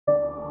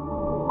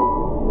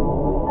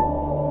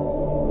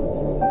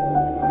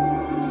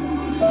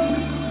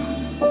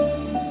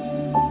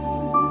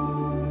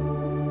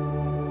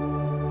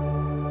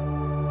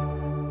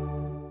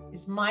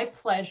my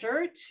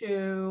pleasure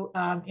to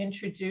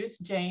introduce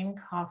Jane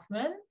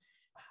Kaufman.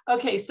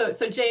 Okay, so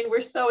Jane, we're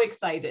so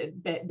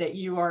excited that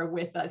you are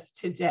with us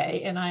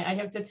today. And I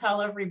have to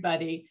tell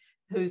everybody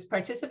who's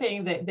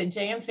participating that the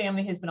JM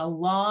family has been a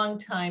long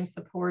time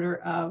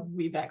supporter of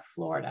Webec,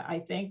 Florida. I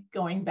think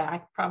going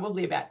back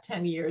probably about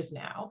 10 years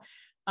now.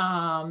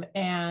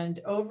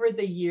 And over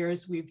the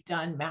years, we've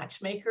done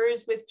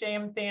matchmakers with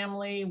JM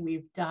family.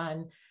 We've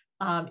done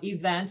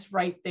events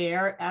right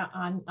there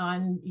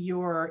at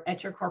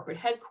your corporate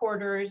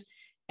headquarters.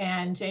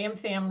 And JM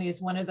Family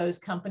is one of those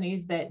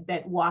companies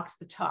that walks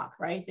the talk,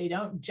 right? They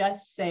don't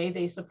just say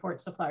they support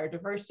supplier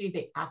diversity,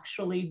 they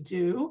actually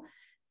do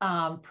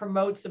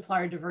promote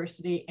supplier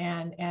diversity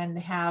and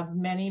have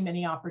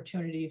many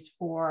opportunities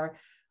for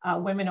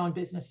women-owned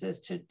businesses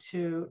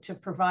to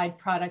provide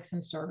products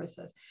and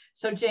services.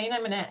 So Jane,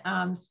 I'm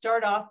gonna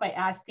start off by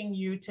asking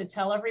you to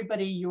tell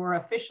everybody your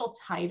official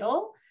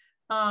title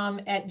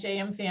at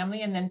JM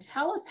Family, and then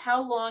tell us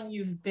how long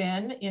you've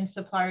been in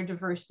supplier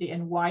diversity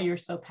and why you're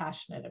so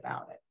passionate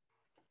about it.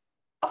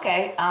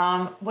 Okay,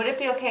 would it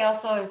be okay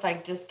also if I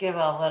just give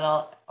a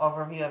little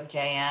overview of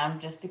JM,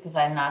 just because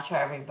I'm not sure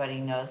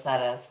everybody knows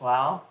that as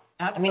well?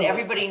 Absolutely. I mean,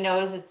 everybody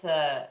knows it's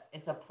a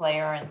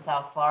player in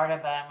South Florida,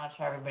 but I'm not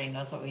sure everybody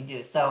knows what we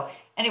do. So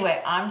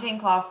anyway, I'm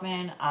Jane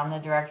Kaufman. I'm the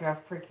Director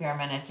of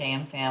Procurement at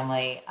JM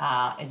Family,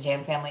 at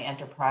JM Family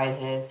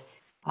Enterprises.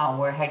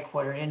 We're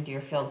headquartered in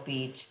Deerfield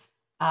Beach.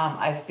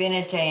 I've been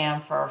at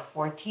JM for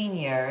 14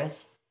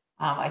 years.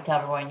 I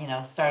tell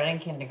everyone, started in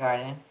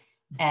kindergarten.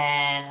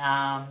 And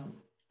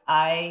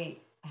I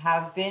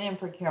have been in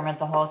procurement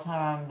the whole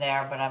time I'm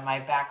there, but my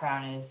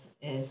background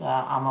is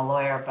I'm a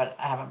lawyer, but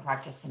I haven't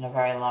practiced in a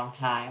very long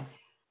time.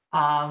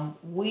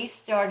 We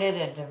started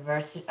a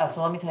diversity,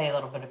 so let me tell you a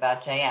little bit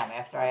about JM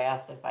after I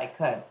asked if I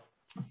could.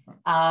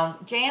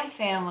 JM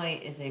Family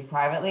is a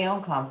privately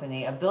owned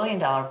company, $1 billion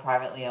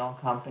privately owned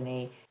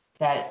company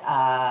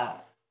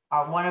that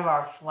one of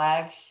our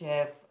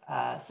flagship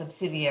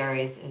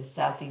subsidiaries is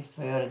Southeast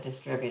Toyota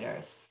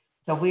Distributors.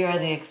 So we are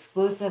the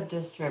exclusive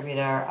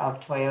distributor of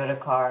Toyota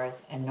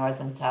cars in North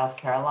and South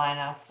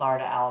Carolina,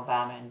 Florida,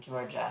 Alabama, and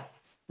Georgia.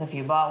 So if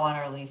you bought one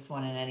or leased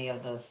one in any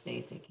of those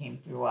states, it came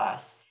through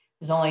us.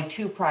 There's only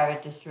 2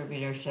 private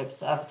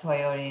distributorships of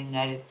Toyota in the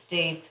United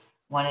States.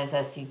 One is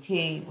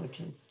SCT, which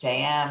is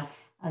JM,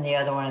 and the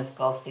other one is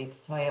Gulf States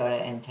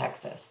Toyota in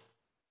Texas.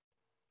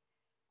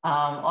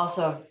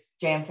 Also,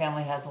 JM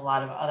Family has a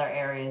lot of other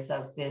areas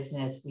of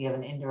business. We have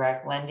an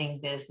indirect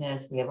lending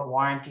business. We have a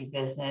warranty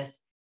business.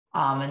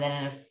 And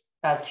then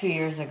about 2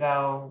 years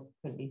ago,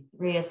 could be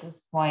 3 at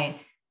this point,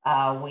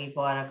 we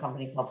bought a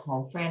company called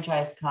Home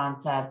Franchise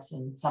Concepts,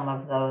 and some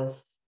of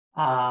those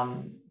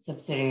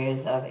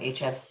subsidiaries of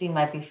HFC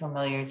might be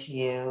familiar to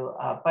you,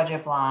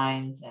 Budget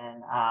Blinds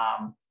and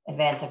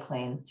Advanta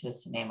Clean,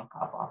 just to name a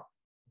couple,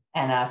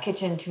 and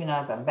kitchen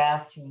tune-up and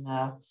bath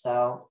tune-up.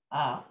 So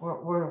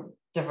we're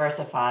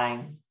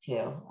diversifying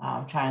too,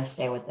 trying to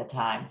stay with the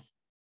times.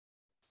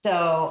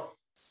 So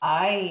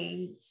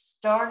I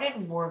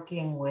started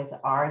working with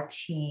our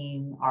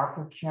team, our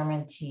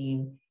procurement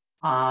team,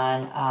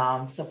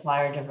 on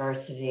supplier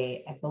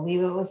diversity. I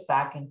believe it was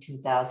back in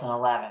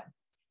 2011.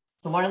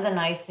 So one of the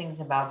nice things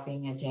about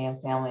being a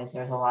JM Family is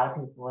there's a lot of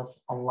people with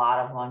a lot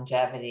of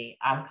longevity.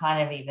 I'm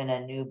kind of even a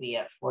newbie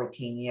at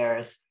 14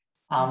 years.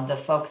 The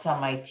folks on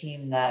my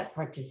team that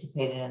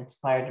participated in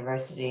supplier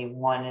diversity,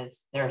 one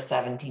is they're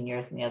 17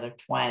 years and the other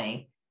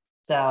 20.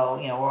 So,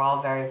 we're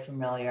all very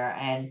familiar.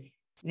 And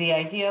the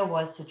idea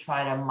was to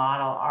try to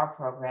model our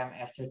program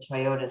after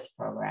Toyota's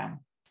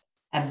program.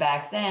 And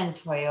back then,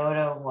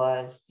 Toyota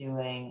was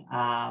doing,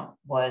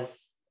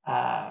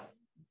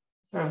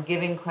 sort of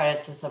giving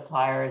credit to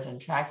suppliers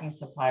and tracking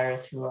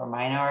suppliers who are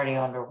minority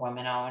owned or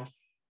women owned.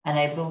 And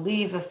I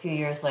believe a few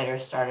years later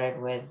started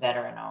with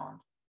veteran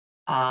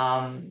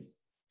owned.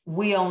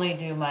 We only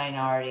do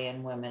minority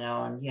and women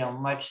owned,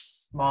 much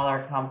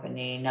smaller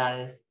company, not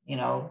as,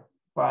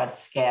 broad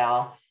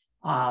scale.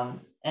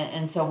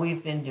 And so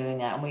we've been doing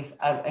that. And we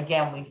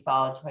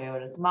followed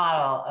Toyota's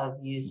model of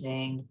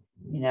using,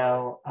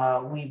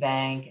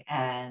 WeBank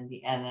and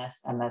the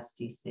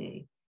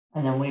NSMSDC.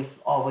 And then we've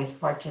always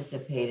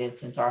participated,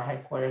 since our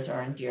headquarters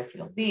are in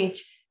Deerfield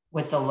Beach,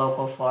 with the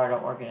local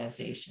Florida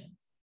organizations.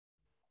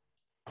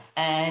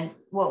 And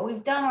what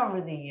we've done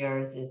over the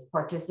years is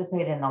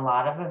participate in a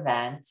lot of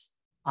events.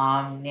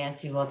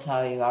 Nancy will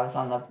tell you, I was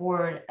on the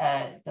board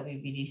at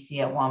WBDC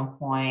at one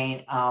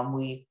point.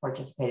 We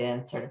participated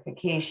in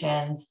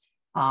certifications.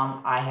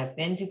 I have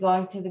been to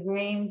going for the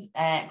greens.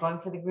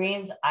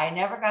 I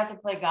never got to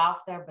play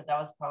golf there, but that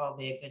was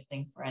probably a good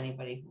thing for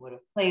anybody who would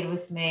have played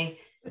with me.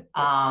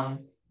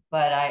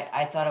 But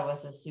I thought it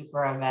was a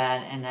super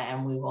event,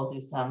 and we will do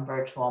some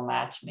virtual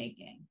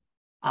matchmaking.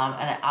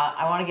 And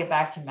I want to get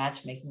back to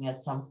matchmaking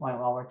at some point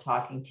while we're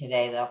talking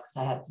today, though, because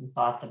I had some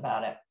thoughts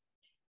about it.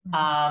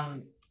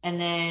 And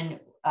then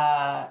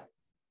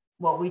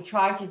what we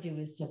tried to do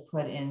is to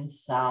put in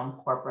some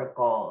corporate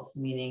goals,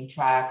 meaning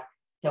track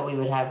that we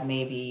would have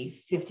maybe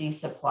 50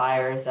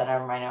 suppliers that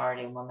are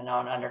minority and women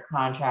owned under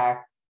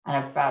contract.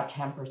 and about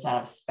 10%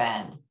 of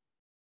spend.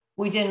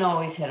 We didn't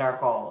always hit our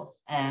goals.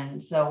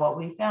 And so what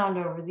we found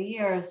over the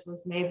years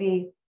was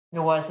maybe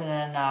there wasn't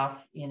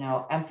enough,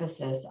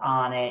 emphasis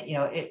on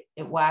it.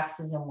 It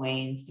waxes and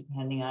wanes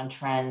depending on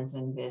trends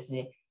and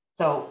business.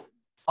 So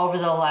over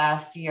the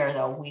last year,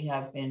 though, we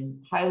have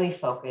been highly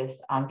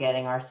focused on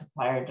getting our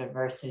supplier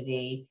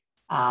diversity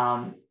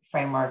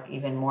framework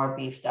even more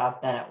beefed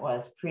up than it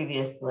was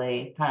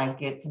previously, kind of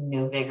get some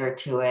new vigor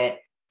to it.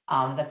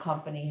 The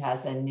company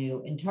has a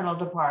new internal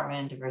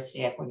department,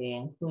 diversity, equity,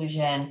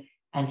 inclusion.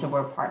 And so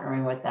we're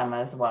partnering with them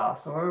as well.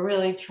 So we're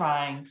really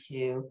trying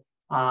to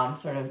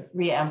sort of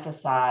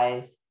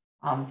re-emphasize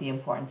the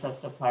importance of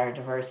supplier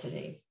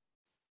diversity.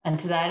 And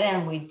to that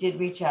end, we did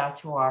reach out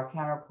to our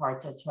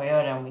counterparts at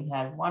Toyota, and we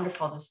had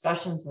wonderful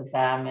discussions with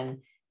them and,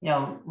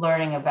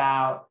 learning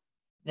about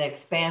the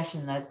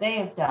expansion that they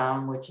have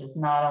done, which is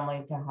not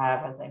only to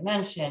have, as I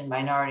mentioned,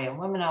 minority and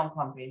women-owned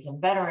companies and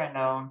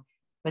veteran-owned,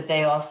 but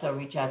they also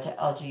reach out to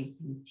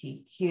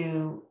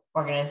LGBTQ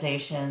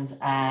organizations,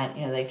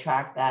 and they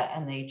track that,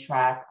 and they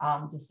track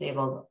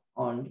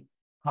disabled-owned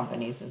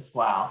companies as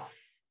well.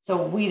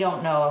 So we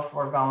don't know if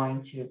we're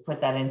going to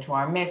put that into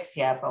our mix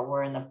yet, but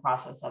we're in the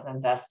process of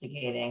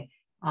investigating.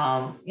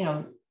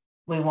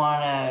 We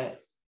want to,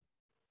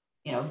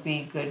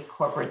 be good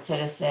corporate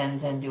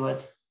citizens and do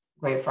what's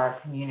great for our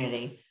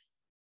community.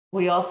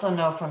 We also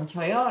know from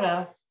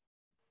Toyota,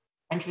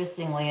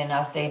 interestingly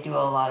enough, they do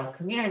a lot of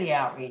community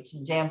outreach,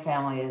 and JM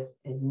Family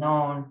is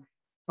known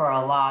for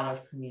a lot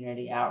of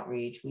community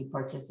outreach. We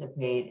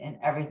participate in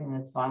everything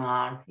that's going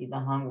on, Feed the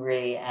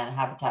Hungry and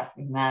Habitat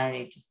for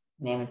Humanity, just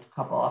name a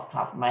couple off the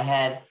top of my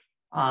head.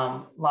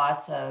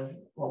 Lots of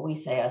what we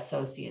say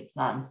associates,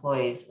 not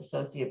employees,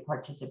 associate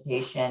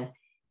participation.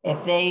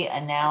 If they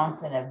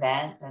announce an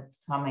event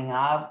that's coming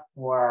up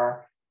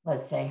for,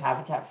 let's say,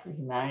 Habitat for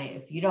Humanity,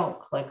 if you don't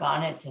click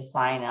on it to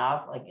sign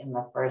up, like in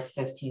the first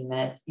 15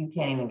 minutes, you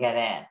can't even get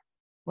in.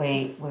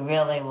 We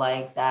really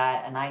like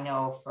that. And I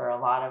know for a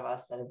lot of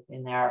us that have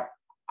been there,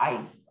 I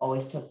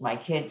always took my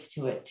kids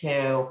to it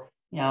too,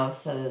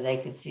 so that they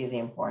could see the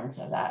importance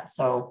of that.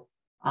 So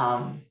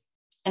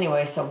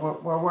anyway, so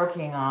we're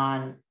working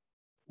on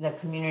the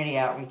community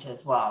outreach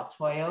as well.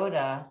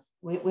 Toyota,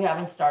 we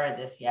haven't started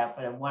this yet,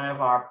 but one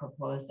of our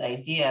proposed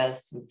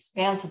ideas to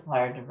expand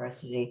supplier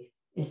diversity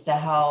is to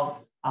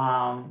help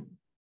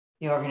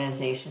the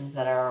organizations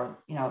that are,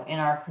 in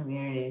our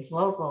communities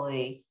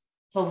locally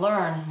to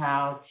learn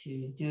how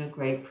to do a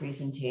great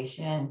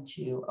presentation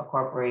to a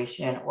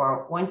corporation,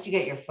 or once you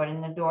get your foot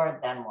in the door,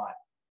 then what?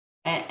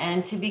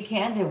 And to be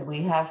candid,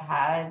 we have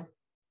had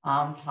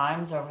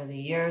times over the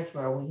years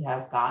where we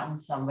have gotten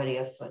somebody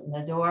a foot in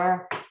the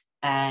door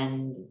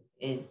and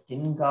it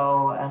didn't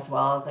go as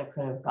well as it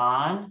could have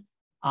gone.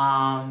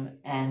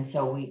 And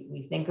so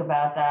we think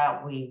about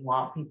that. We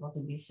want people to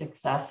be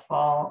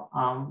successful.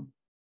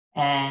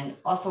 And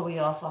also, we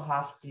also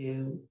have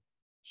to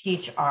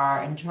teach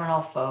our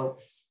internal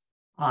folks,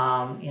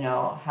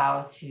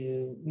 how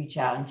to reach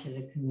out into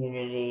the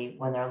community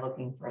when they're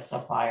looking for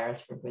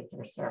suppliers for goods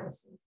or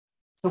services.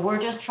 So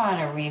we're just trying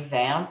to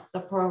revamp the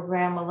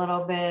program a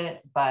little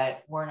bit,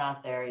 but we're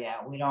not there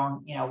yet. We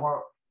don't,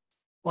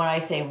 when I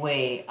say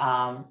we,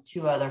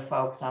 two other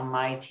folks on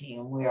my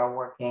team, we are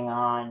working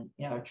on,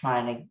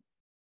 trying to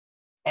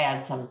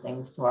add some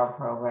things to our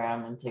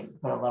program and to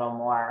put a little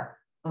more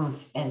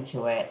oomph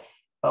into it.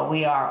 But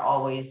we are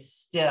always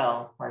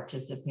still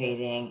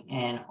participating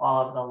in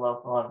all of the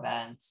local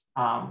events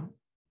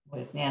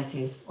with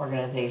Nancy's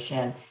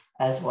organization,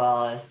 as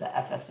well as the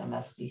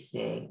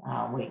FSMSDC.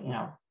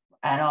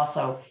 And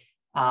also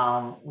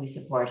we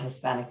support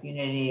Hispanic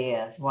Unity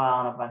as well,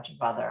 and a bunch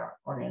of other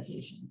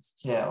organizations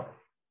too.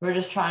 We're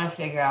just trying to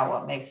figure out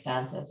what makes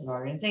sense as an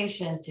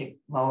organization to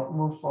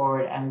move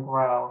forward and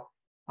grow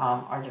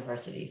our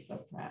diversity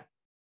footprint.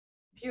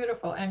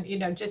 Beautiful. And,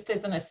 just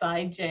as an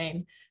aside,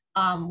 Jane,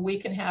 we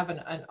can have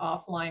an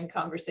offline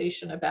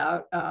conversation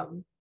about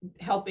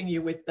helping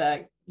you with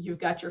you've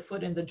got your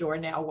foot in the door,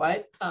 now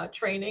what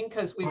training,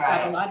 because we've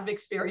got a lot of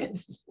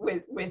experience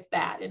with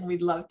that, and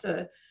we'd love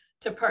to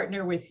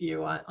partner with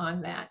you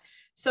on that.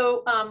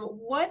 So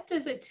what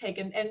does it take?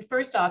 And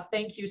first off,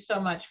 thank you so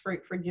much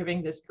for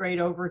giving this great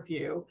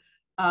overview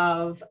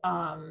of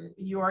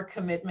your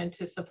commitment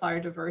to supplier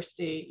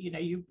diversity,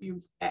 you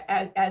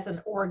as an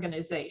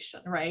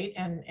organization, right?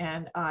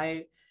 And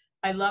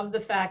I love the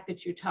fact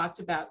that you talked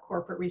about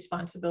corporate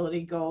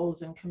responsibility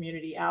goals and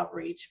community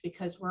outreach,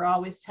 because we're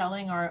always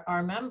telling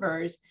our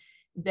members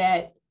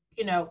that,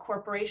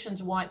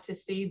 corporations want to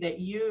see that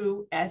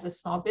you as a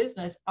small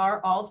business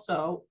are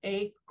also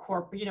a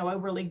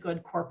really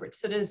good corporate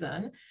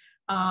citizen.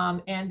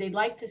 And they'd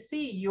like to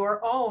see your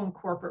own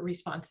corporate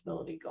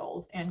responsibility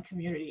goals and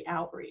community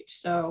outreach.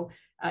 So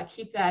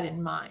keep that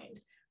in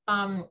mind.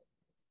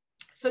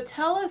 So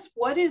tell us,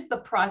 what is the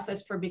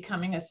process for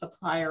becoming a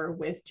supplier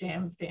with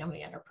JM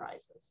Family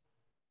Enterprises?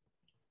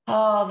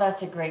 Oh,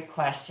 that's a great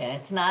question.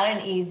 It's not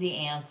an easy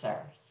answer.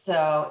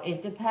 So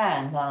it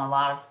depends on a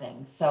lot of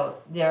things. So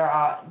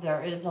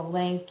there is a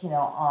link,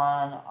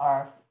 on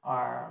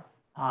our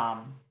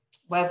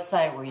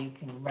website where you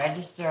can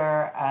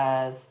register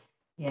as,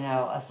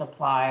 a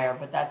supplier,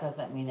 but that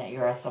doesn't mean that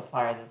you're a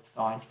supplier that's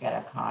going to get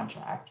a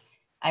contract.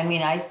 I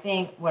mean, I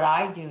think what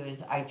I do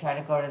is I try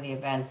to go to the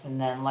events, and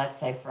then let's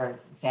say, for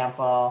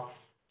example,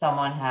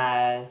 someone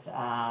has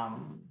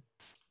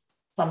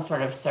some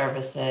sort of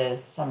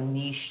services, some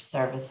niche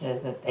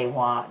services that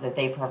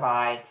they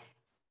provide.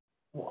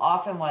 Well,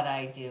 often what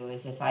I do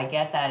is if I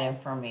get that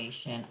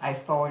information, I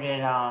forward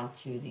it on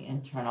to the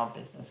internal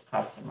business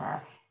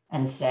customer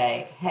and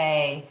say,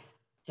 hey,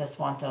 just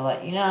want to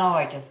let you know,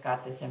 I just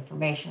got this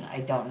information. I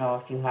don't know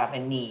if you have a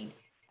need.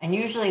 And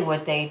usually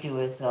what they do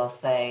is they'll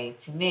say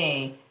to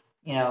me,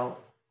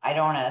 I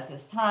don't at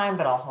this time,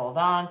 but I'll hold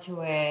on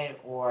to it.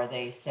 Or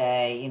they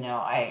say,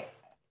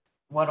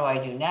 what do I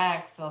do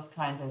next? Those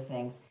kinds of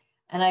things.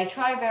 And I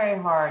try very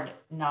hard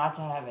not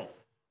to have it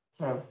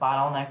sort of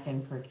bottlenecked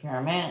in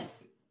procurement.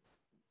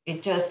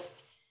 It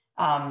just,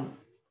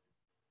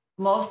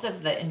 most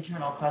of the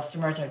internal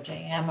customers at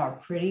JM are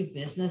pretty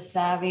business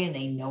savvy and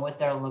they know what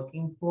they're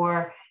looking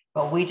for.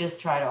 But we just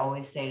try to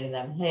always say to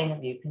them, hey,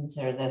 have you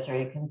considered this or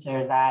you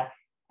considered that?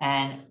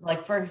 And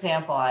like, for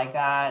example, I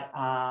got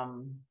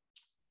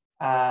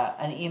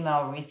an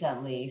email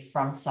recently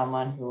from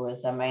someone who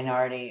was a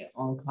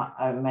minority-owned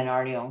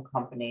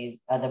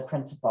company, the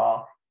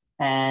principal,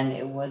 and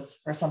it was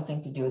for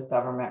something to do with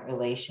government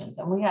relations.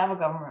 And we have a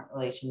government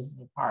relations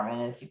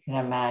department. As you can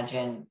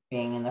imagine,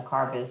 being in the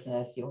car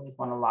business, you always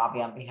want to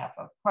lobby on behalf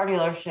of car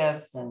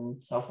dealerships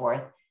and so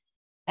forth.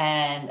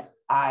 And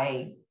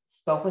I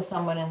spoke with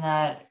someone in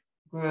that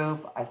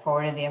group, I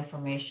forwarded the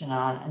information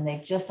on, and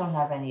they just don't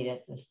have any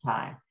at this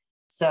time.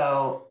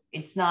 So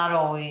it's not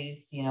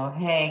always,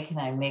 hey, can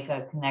I make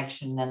a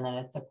connection? And then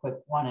it's a quick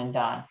one and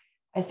done.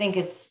 I think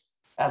it's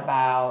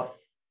about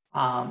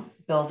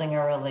building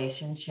a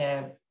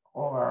relationship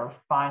or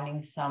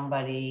finding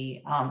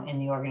somebody in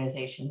the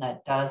organization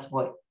that does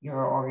what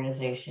your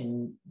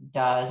organization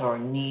does or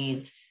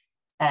needs,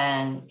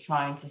 and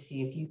trying to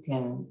see if you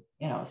can,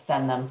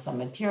 send them some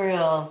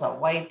materials, a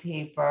white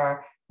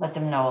paper, let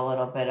them know a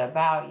little bit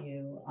about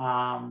you.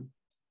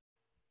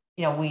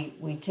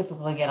 We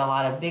typically get a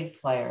lot of big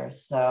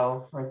players.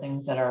 So for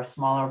things that are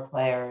smaller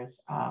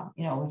players,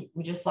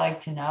 we just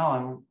like to know.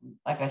 And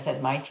like I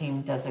said, my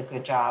team does a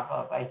good job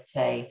of, I'd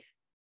say,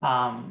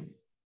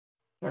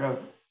 sort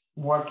of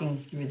working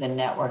through the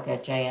network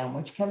at JM,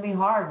 which can be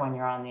hard when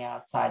you're on the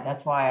outside.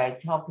 That's why I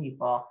tell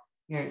people,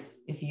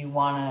 if you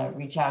want to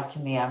reach out to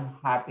me, I'm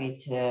happy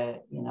to,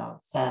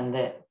 send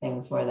the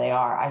things where they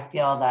are. I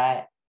feel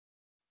that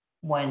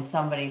when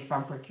somebody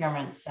from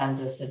procurement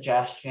sends a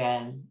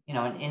suggestion,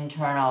 an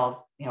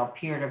internal,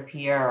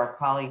 peer-to-peer or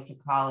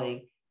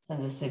colleague-to-colleague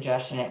sends a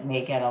suggestion, it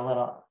may get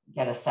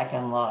a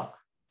second look.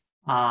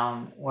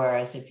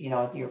 Whereas if,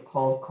 you're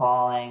cold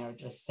calling or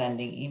just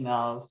sending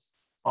emails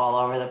all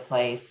over the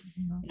place,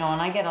 and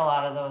I get a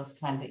lot of those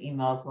kinds of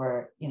emails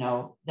where,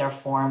 they're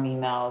form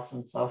emails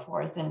and so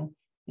forth. And,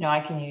 I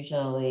can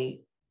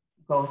usually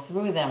go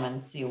through them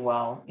and see,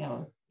 well,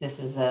 this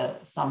is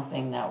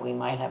something that we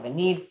might have a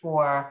need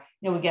for.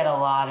 We get a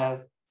lot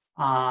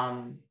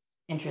of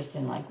interest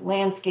in like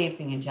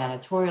landscaping and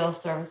janitorial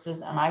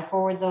services. And I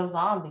forward those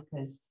on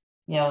because,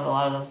 a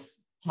lot of those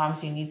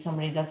times you need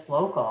somebody that's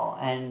local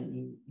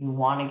and you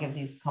want to give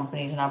these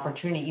companies an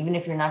opportunity. Even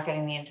if you're not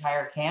getting the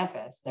entire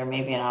campus, there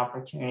may be an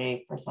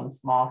opportunity for some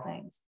small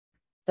things.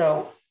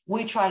 So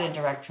we try to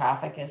direct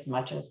traffic as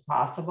much as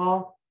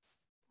possible.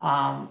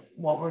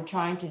 What we're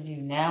trying to do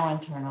now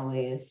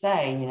internally is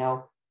say,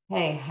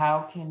 hey,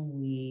 how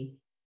can we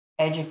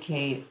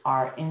educate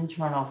our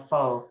internal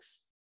folks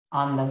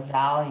on the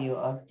value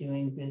of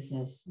doing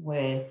business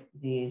with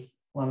these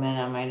women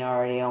and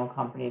minority-owned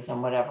companies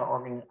and whatever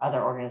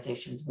other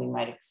organizations we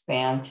might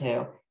expand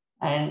to,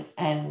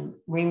 and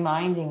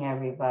reminding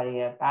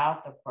everybody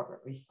about the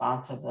corporate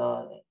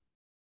responsibility.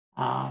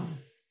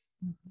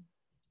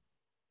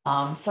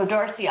 So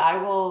Darcy,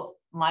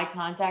 my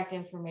contact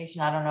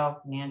information, I don't know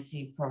if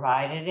Nancy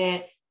provided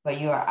it, but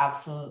you are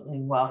absolutely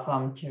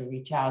welcome to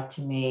reach out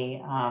to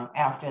me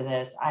after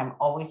this. I'm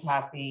always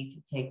happy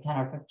to take 10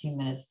 or 15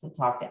 minutes to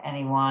talk to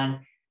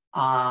anyone,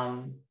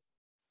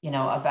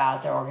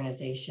 about their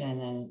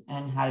organization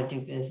and how to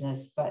do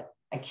business. But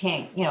I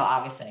can't,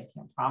 obviously I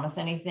can't promise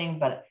anything,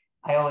 but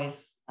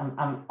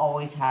I'm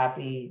always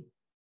happy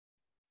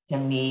to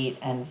meet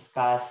and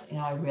discuss.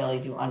 I really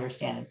do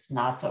understand it's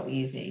not so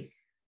easy.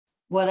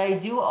 What I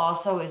do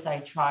also is I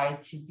try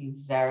to be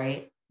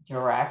very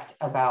direct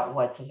about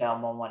what's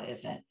available and what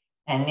isn't.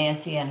 And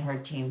Nancy and her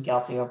team,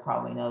 Guilty, will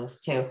probably know this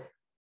too.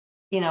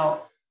 We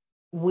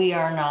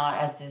are not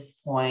at this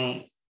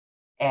point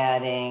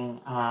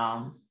adding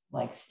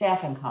like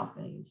staffing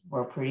companies.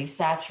 We're pretty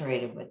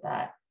saturated with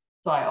that.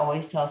 So I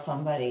always tell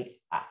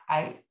somebody,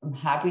 I'm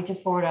happy to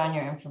forward on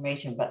your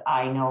information, but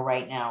I know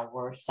right now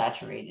we're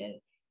saturated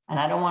and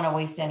I don't want to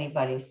waste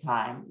anybody's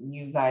time.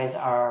 You guys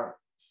are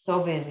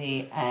so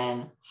busy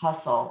and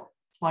hustle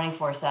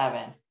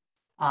 24/7.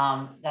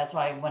 That's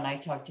why when I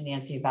talk to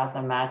Nancy about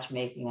the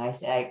matchmaking, I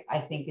say, I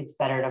think it's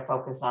better to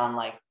focus on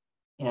like,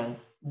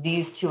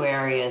 these two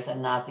areas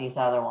and not these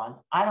other ones.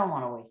 I don't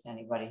want to waste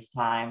anybody's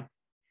time.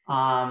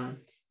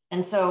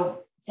 And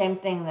so same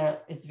thing there,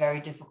 it's very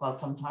difficult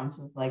sometimes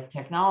with like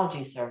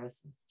technology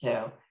services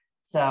too.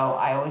 So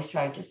I always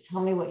try, just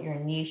tell me what your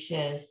niche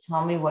is,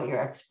 tell me what your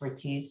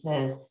expertise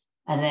is,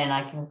 and then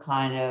I can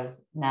kind of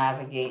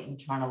navigate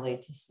internally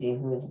to see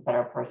who is a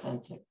better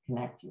person to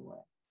connect you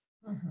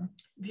with. Mm-hmm.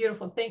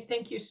 Beautiful.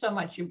 Thank you so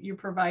much. You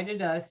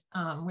provided us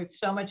with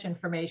so much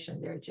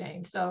information there,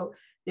 Jane. So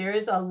there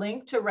is a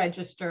link to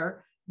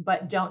register,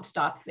 but don't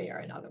stop there,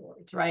 in other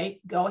words, right?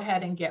 Go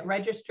ahead and get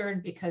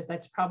registered, because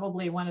that's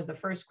probably one of the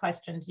first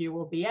questions you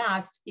will be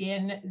asked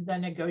in the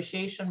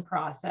negotiation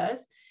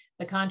process.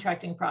 The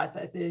contracting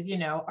process is,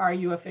 are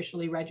you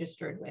officially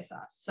registered with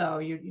us? So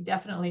you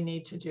definitely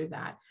need to do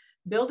that.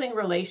 Building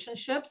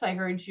relationships, I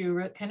heard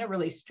you kind of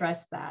really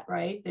stress that,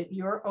 right? That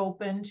you're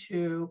open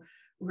to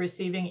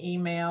receiving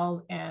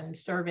email and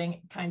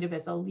serving kind of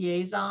as a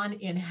liaison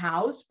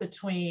in-house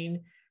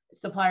between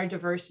supplier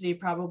diversity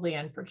probably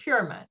and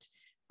procurement.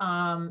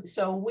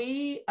 So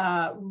we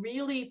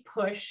really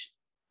push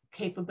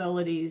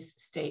capabilities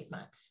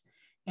statements.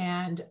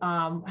 And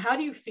how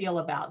do you feel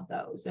about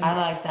those? I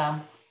like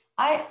them.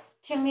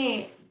 To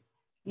me,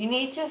 you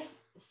need to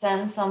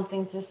send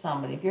something to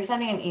somebody. If you're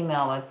sending an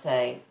email, let's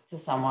say, to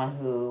someone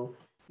who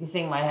you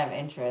think might have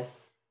interest,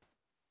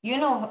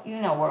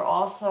 we're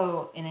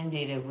also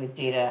inundated with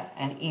data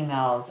and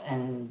emails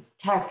and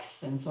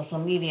texts and social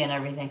media and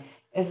everything.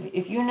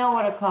 If you know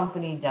what a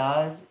company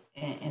does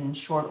in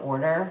short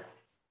order,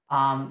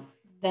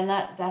 then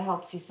that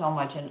helps you so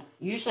much. And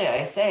usually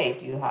I say,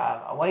 do you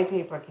have a white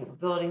paper,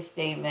 capability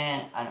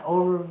statement, an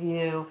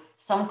overview,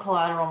 some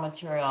collateral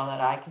material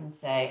that I can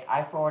say,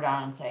 I forward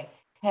on and say,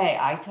 hey,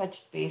 I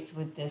touched base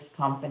with this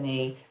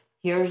company.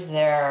 Here's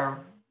their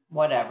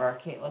whatever,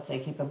 let's say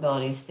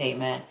capability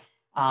statement,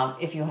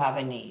 if you have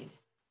a need.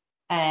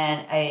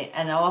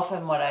 And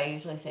often what I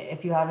usually say,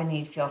 if you have a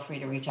need, feel free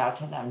to reach out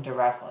to them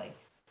directly.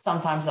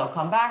 Sometimes they'll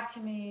come back to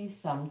me,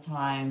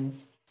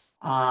 sometimes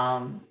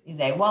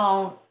they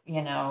won't,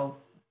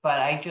 but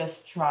I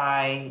just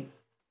try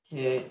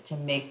to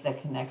make the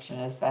connection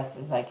as best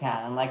as I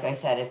can. And like I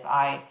said, if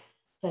I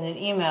send an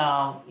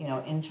email,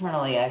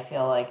 internally, I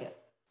feel like,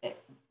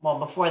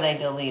 before they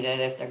delete it,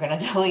 if they're going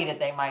to delete it,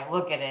 they might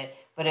look at it.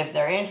 But if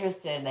they're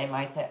interested, they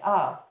might say,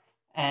 oh,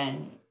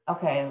 and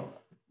okay,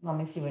 let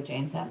me see what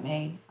Jane sent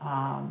me.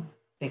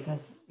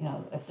 Because,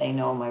 if they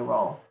know my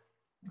role.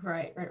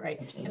 Right.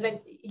 And then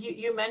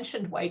you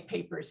mentioned white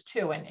papers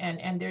too.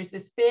 And there's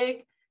this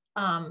big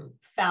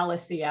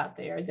fallacy out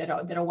there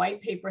that a white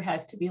paper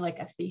has to be like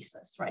a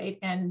thesis, right?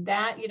 And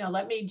that,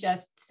 let me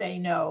just say,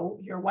 no,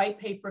 your white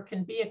paper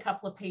can be a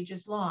couple of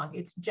pages long.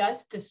 It's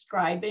just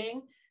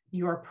describing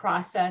your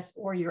process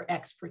or your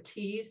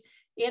expertise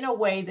in a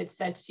way that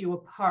sets you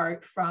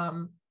apart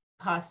from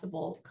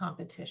possible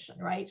competition,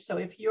 right? So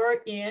if you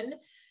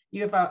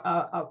have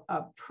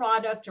a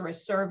product or a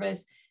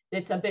service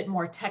that's a bit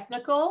more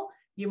technical,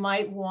 you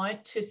might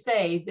want to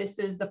say, this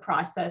is the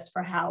process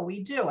for how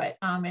we do it.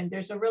 And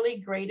there's a really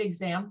great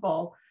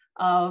example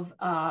of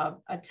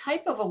a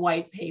type of a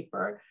white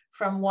paper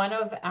from one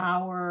of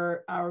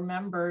our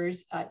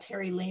members,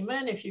 Terry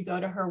Lehman. If you go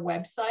to her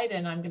website,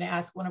 and I'm going to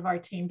ask one of our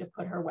team to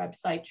put her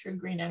website, True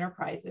Green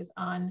Enterprises,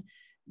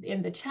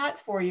 in the chat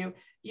for you,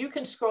 you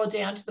can scroll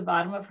down to the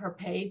bottom of her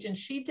page, and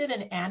she did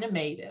an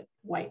animated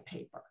white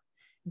paper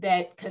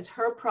because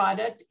her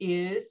product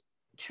is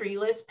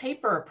treeless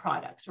paper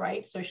products,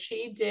 right? So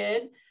she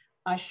did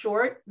a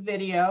short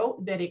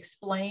video that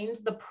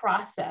explains the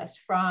process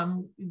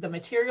from the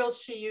materials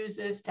she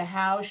uses to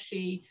how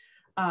she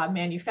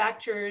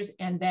manufactures,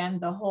 and then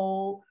the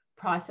whole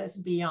process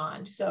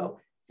beyond. So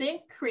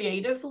think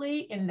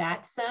creatively in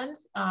that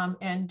sense,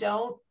 and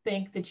don't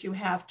think that you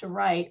have to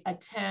write a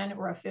 10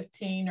 or a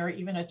 15 or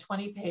even a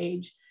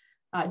 20-page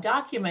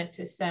document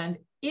to send.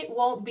 It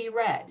won't be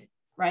read,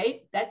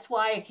 right? That's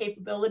why a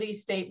capability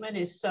statement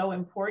is so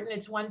important.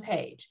 It's one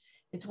page.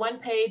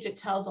 It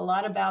tells a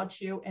lot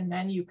about you, and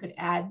then you could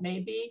add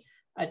maybe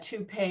a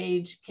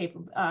 2-page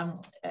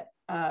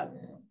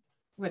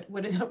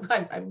what is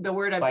the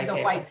word?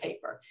 White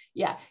paper.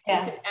 Yeah, you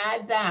can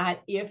add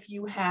that if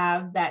you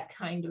have that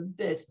kind of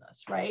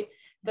business, right?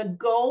 The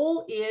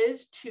goal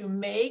is to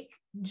make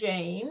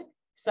Jane,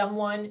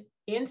 someone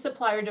in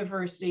supplier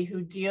diversity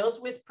who deals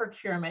with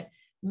procurement,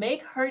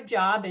 make her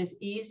job as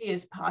easy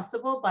as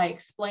possible by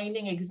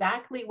explaining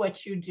exactly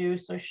what you do,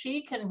 so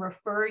she can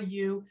refer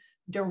you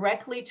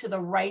directly to the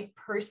right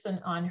person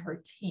on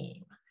her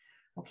team.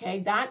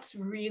 Okay, that's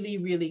really,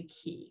 really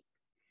key.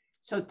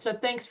 So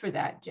thanks for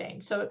that,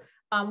 Jane. So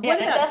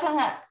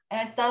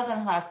it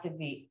doesn't have to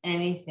be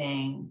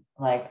anything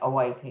like a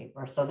white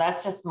paper. So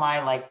that's just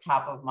my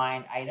top of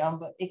mind item,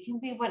 but it can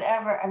be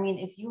whatever. I mean,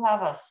 if you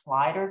have a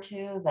slide or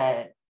two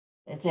that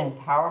it's in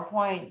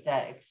PowerPoint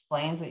that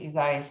explains what you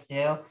guys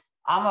do.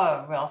 I'm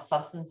a real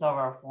substance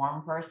over a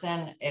form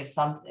person. And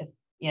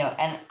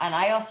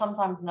I also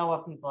sometimes know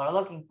what people are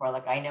looking for.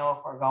 Like I know if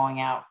we're going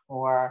out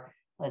for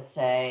let's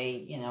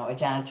say, you know, a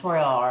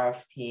janitorial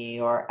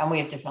RFP, and we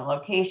have different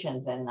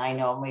locations, and I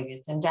know maybe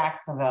it's in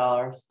Jacksonville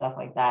or stuff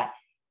like that,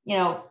 you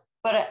know,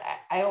 but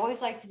I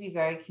always like to be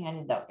very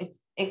candid though.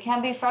 It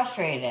can be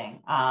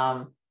frustrating.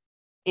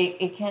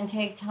 It can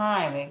take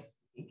time.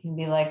 It can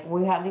be like,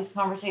 we have these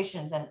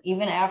conversations, and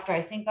even after,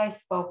 I think I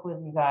spoke with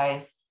you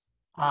guys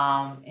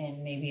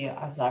in maybe it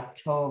was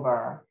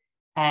October,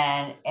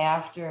 and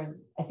after,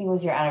 I think it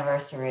was your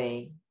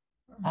anniversary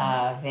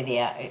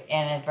video,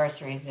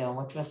 anniversary Zoom,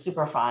 which was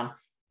super fun.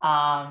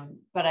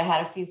 But I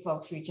had a few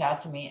folks reach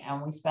out to me,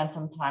 and we spent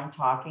some time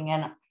talking,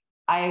 and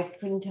I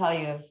couldn't tell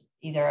you if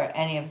either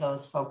any of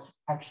those folks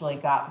actually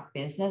got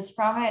business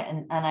from it.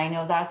 And I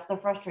know that's the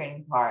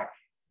frustrating part.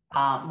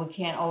 We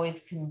can't always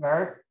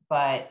convert,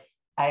 but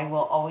I will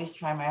always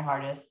try my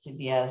hardest to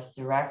be as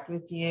direct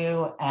with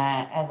you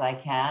as I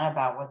can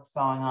about what's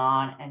going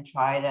on, and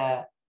try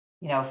to,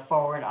 you know,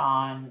 forward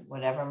on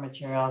whatever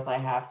materials I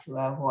have to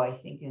who I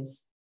think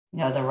is, you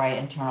know, the right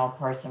internal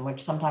person,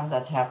 which sometimes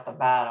that's half the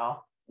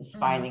battle, is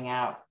finding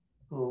out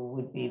who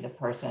would be the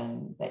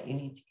person that you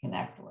need to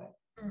connect with.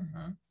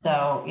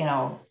 So, you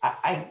know,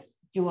 I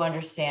do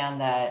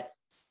understand that,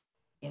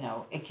 you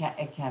know, it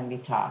can be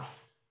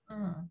tough.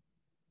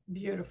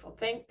 Beautiful.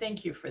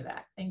 Thank you for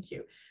that. Thank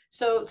you.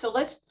 So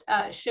let's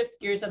shift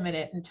gears a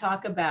minute and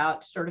talk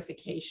about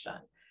certification.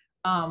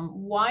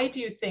 Why do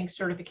you think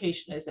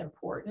certification is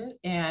important,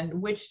 and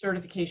which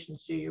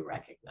certifications do you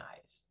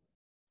recognize?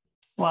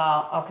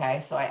 Well, okay,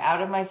 so I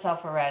outed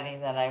myself already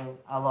that I'm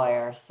a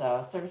lawyer.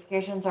 So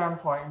certifications are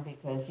important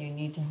because you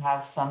need to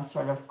have some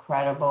sort of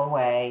credible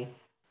way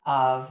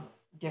of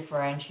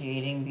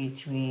differentiating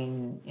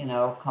between, you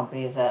know,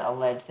 companies that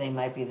allege they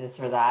might be this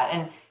or that.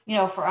 And, you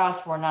know, for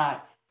us, we're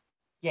not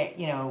yet,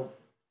 you know,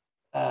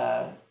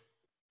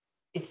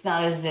 it's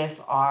not as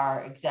if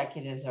our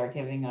executives are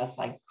giving us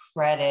like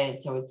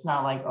credit. So it's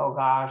not like, oh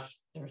gosh,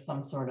 there's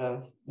some sort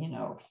of, you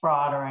know,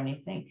 fraud or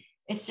anything.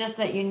 It's just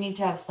that you need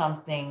to have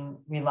something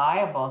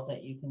reliable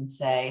that you can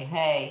say,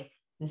 hey,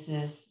 this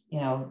is, you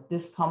know,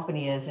 this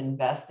company is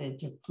invested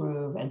to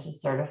prove and to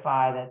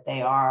certify that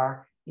they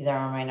are either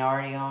a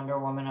minority owned or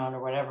woman owned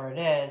or whatever it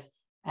is.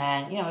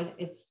 And, you know,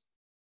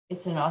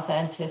 it's an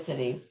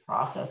authenticity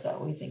process that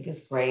we think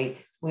is great.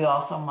 We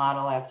also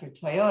model after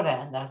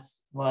Toyota, and that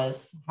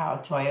was how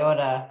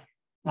Toyota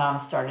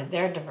started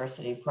their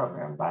diversity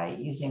program, by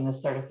using the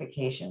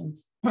certifications.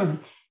 And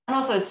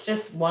also, it's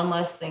just one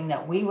less thing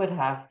that we would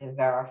have to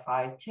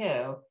verify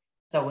too.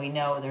 So we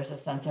know there's a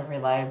sense of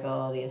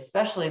reliability,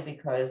 especially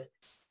because,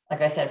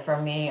 like I said, for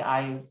me,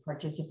 I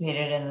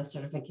participated in the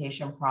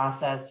certification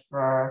process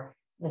for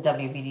the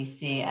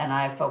WBDC, and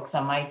I have folks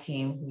on my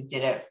team who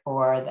did it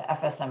for the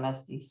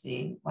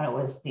FSMSDC when it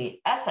was the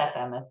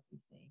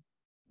SFMSDC.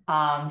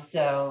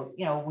 So,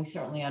 you know, we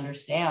certainly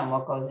understand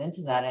what goes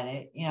into that. And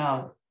it, you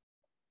know,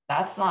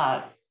 that's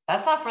not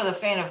for the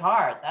faint of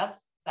heart.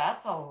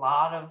 That's a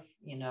lot of,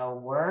 you know,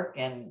 work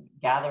and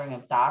gathering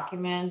of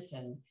documents,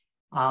 and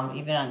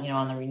even on, you know,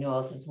 on the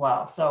renewals as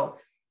well. So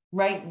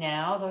right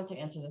now, though, to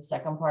answer the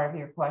second part of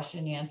your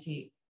question,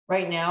 Nancy,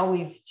 right now,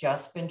 we've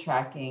just been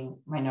tracking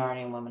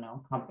minority and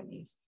women-owned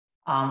companies.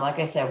 Like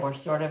I said, we're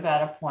sort of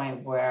at a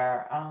point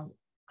where a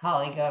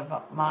colleague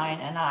of mine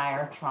and I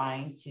are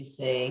trying to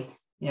see,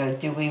 you know,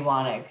 do we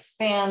want to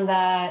expand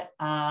that,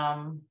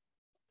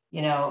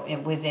 you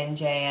know, within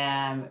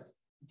JM?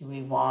 Do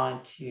we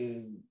want to,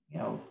 you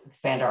know,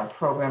 expand our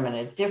program in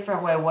a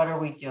different way? What are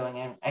we doing?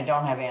 And I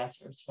don't have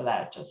answers for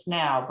that just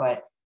now,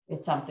 but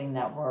it's something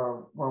that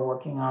we're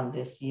working on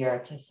this year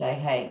to say,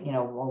 hey, you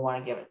know, we'll want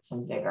to give it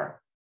some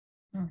vigor.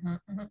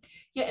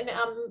 Yeah, and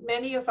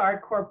many of our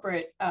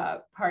corporate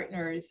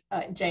partners,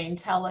 Jane,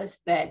 tell us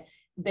that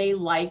they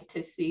like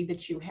to see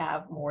that you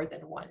have more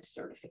than one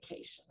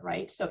certification,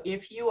 right? So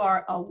if you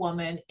are a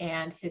woman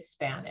and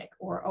Hispanic,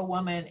 or a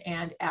woman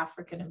and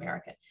African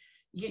American,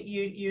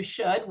 you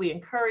should, we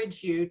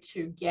encourage you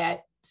to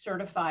get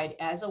certified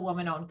as a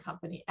woman-owned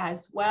company,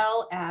 as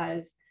well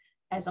as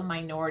a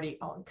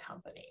minority-owned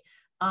company.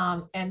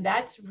 And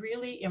that's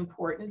really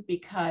important,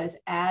 because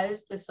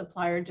as the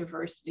supplier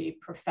diversity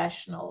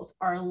professionals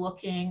are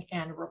looking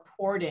and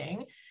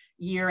reporting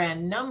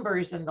year-end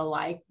numbers and the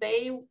like,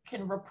 they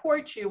can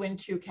report you in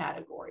two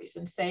categories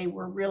and say,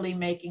 we're really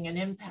making an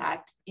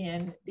impact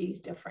in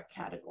these different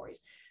categories.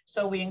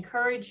 So we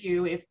encourage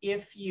you,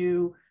 if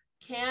you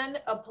can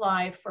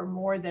apply for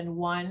more than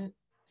one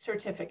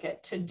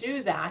certificate, to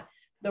do that.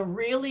 The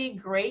really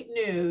great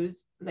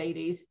news,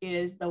 ladies,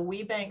 is the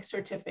WeBank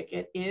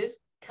certificate is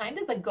kind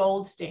of the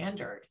gold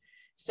standard.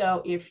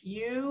 So if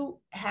you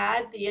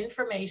had the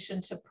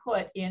information to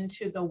put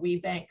into the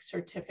WeBank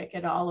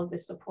certificate, all of the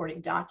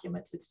supporting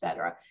documents, et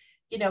cetera,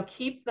 you know,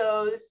 keep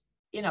those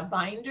in a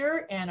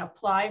binder and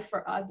apply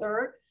for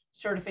other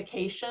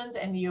certifications,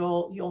 and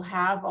you'll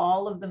have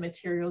all of the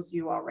materials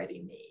you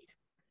already need.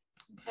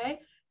 Okay.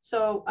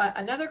 So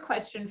another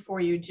question for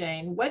you,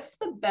 Jane, what's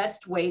the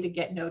best way to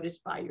get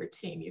noticed by your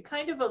team? You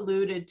kind of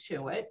alluded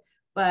to it,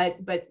 but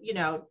you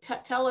know,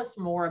 tell us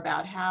more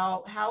about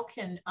how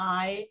can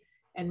I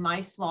and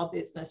my small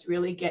business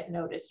really get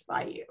noticed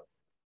by you?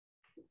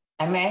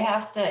 I may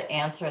have to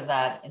answer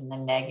that in the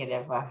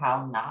negative or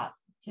how not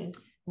to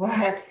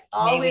work.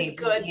 Always maybe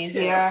good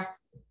easier.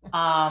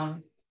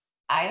 I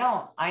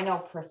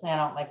know personally, I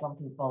don't like when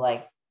people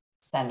like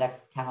send a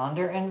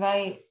calendar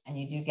invite, and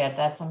you do get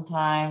that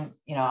sometime,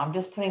 I'm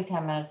just putting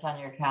 10 minutes on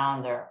your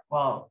calendar.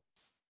 Well,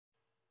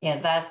 yeah,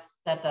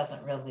 that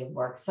doesn't really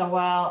work so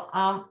well.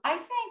 I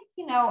think,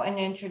 an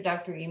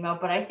introductory email,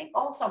 but I think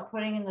also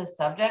putting in the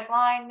subject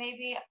line,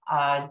 maybe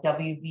a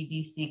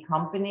WBDC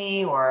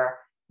company or,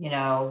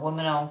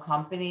 woman-owned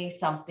company,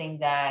 something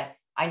that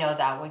I know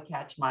that would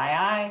catch my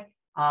eye.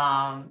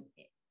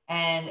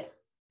 And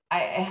I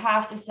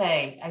have to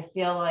say, I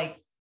feel like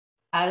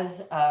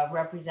as a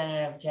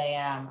representative of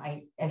JM,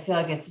 I feel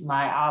like it's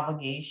my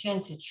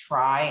obligation to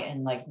try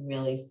and like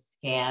really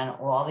scan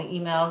all the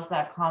emails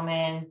that come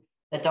in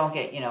that don't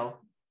get,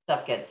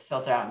 stuff gets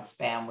filtered out in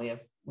spam.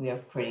 We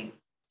have pretty,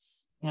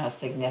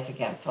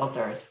 significant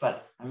filters,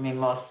 but I mean,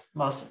 most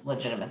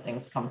legitimate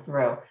things come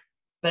through.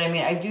 But I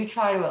mean, I do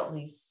try to at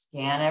least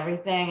scan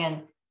everything.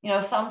 And,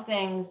 some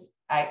things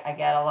I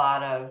get a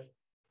lot of,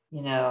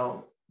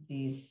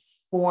 these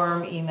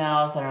form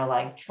emails that are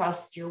like,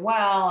 trust you're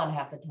well, and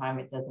half the time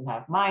it doesn't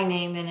have my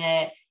name in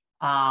it.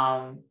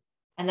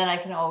 And then I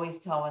can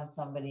always tell when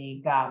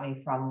somebody got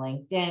me from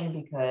LinkedIn,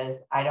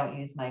 because I don't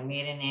use my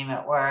maiden name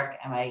at work,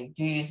 and I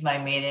do use my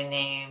maiden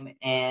name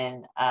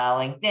in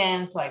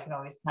LinkedIn. So I can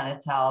always kind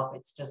of tell if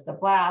it's just a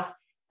blast.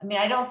 I mean,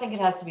 I don't think it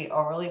has to be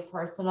overly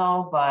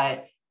personal,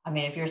 but I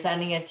mean, if you're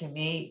sending it to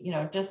me,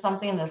 just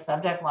something in the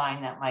subject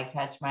line that might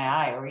catch my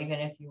eye, or even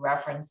if you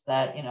reference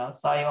that,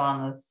 saw you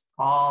on this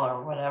call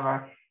or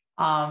whatever.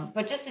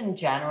 But just in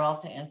general,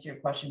 to answer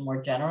your question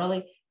more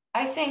generally,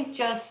 I think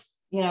just,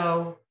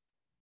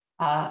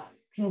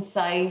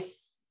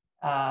 concise,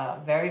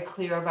 very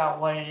clear about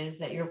what it is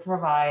that you're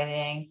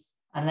providing,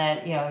 and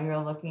that, you're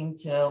looking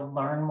to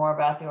learn more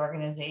about the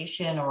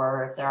organization,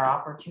 or if there are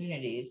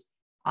opportunities.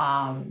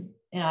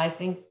 I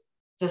think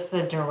just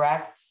the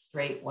direct,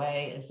 straight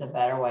way is the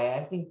better way.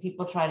 I think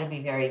people try to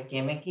be very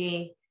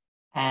gimmicky,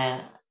 and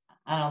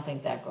I don't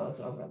think that goes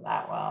over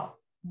that well.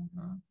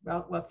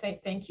 Mm-hmm. Well,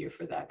 thank you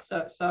for that.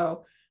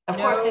 So of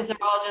course, these are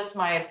all just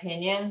my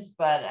opinions,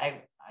 but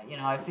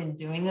I've been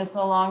doing this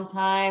a long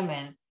time,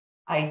 and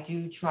I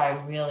do try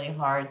really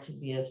hard to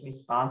be as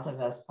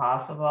responsive as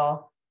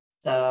possible.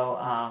 So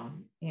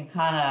you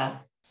kind of,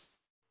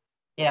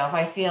 if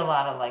I see a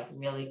lot of like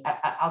really,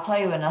 I'll tell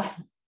you another.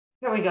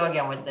 Here we go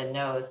again with the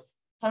nose.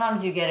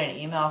 Sometimes you get an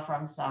email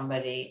from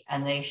somebody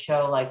and they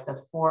show like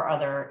the 4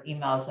 other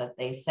emails that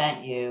they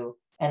sent you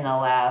in the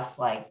last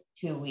like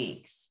 2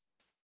 weeks.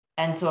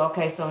 And so,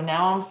 okay, so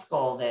now I'm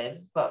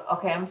scolded, but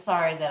okay, I'm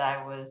sorry that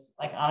I was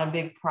like on a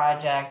big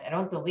project. I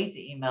don't delete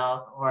the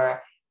emails,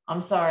 or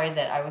I'm sorry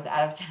that I was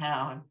out of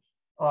town,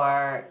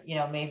 or,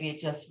 maybe it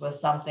just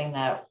was something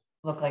that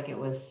looked like it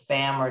was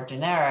spam or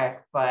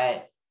generic,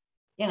 but,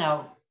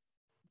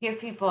 give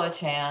people a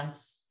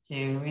chance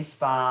to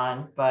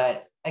respond.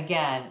 But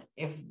again,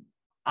 if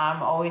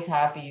I'm always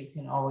happy, you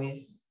can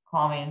always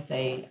call me and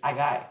say, I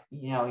got,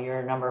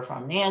 your number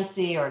from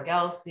Nancy or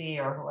Gelsey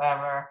or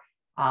whoever.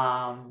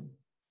 I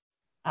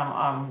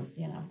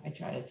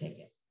try to take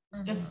it.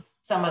 Mm-hmm. Just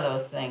some of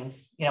those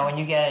things, when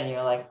you get it and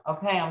you're like,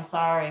 okay, I'm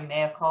sorry,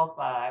 mea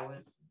culpa, I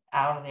was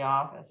out of the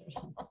office or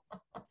something.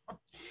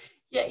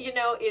 Yeah,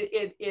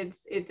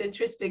 it's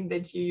interesting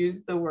that you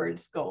use the word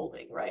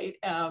scolding, right?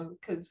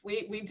 Because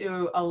we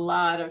do a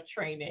lot of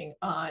training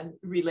on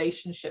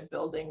relationship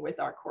building with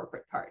our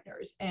corporate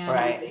partners, and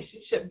right.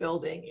 Relationship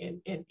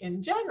building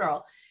in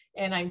general.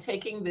 And I'm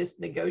taking this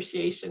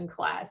negotiation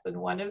class, and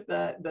one of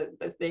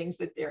the things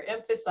that they're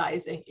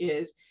emphasizing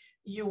is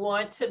you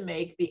want to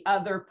make the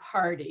other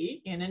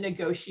party in a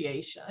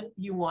negotiation,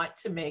 you want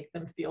to make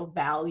them feel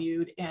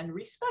valued and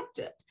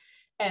respected.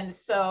 And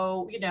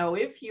so,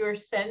 if you're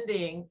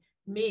sending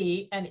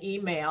me an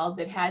email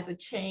that has a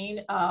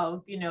chain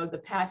of,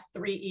 the past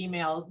 3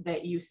 emails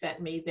that you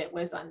sent me that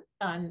was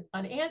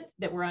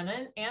that were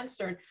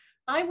unanswered,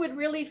 I would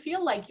really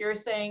feel like you're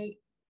saying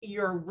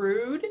you're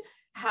rude.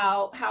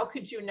 How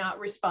could you not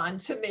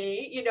respond to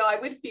me? I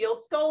would feel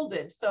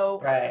scolded.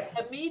 So right.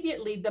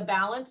 Immediately the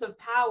balance of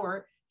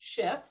power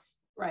shifts,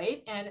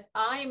 right? And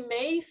I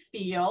may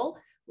feel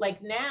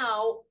like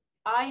now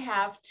I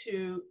have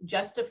to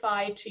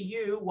justify to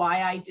you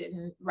why I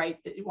didn't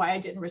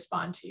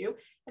respond to you.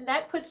 And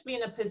that puts me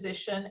in a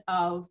position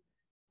of,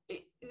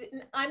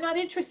 I'm not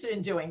interested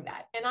in doing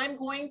that. And I'm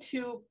going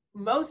to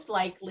most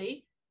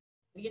likely,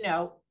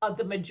 of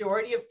the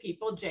majority of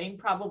people, Jane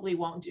probably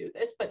won't do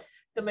this, but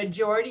the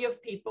majority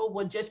of people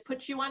will just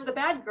put you on the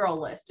bad girl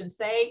list and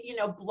say,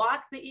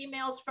 block the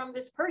emails from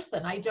this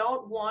person. I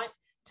don't want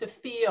to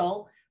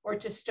feel or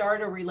to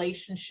start a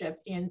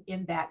relationship in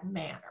that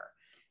manner.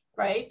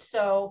 Right.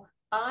 So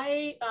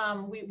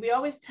we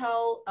always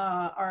tell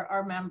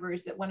our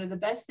members that one of the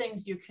best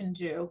things you can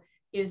do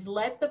is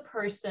let the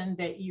person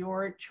that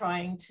you're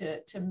trying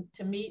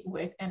to meet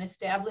with and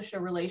establish a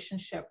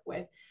relationship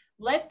with,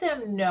 let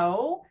them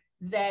know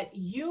that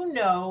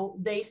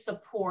they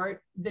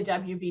support the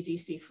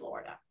WBDC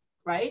Florida,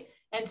 right?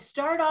 And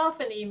start off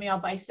an email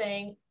by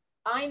saying,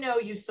 I know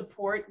you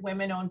support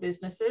women-owned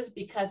businesses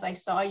because I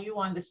saw you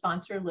on the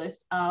sponsor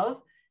list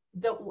of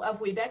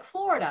WeBec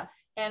Florida.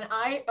 And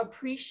I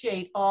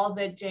appreciate all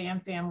that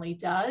JM Family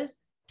does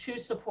to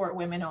support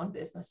women-owned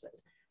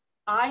businesses.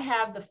 I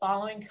have the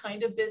following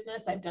kind of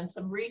business. I've done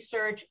some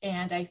research,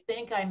 and I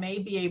think I may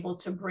be able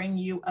to bring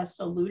you a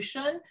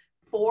solution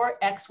for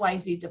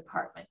XYZ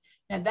department.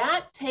 Now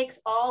that takes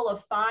all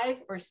of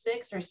 5 or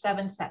 6 or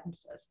 7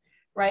 sentences,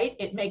 right?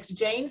 It makes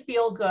Jane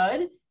feel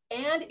good,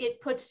 and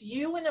it puts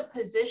you in a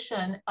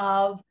position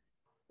of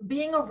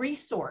being a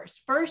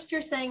resource. First,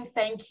 you're saying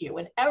thank you,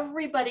 and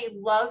everybody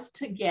loves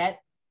to get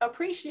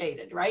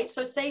appreciated, right?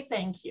 So say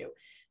thank you.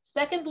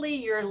 Secondly,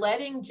 you're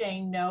letting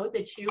Jane know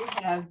that you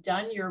have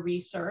done your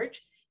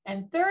research.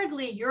 And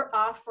thirdly, you're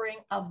offering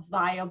a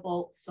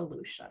viable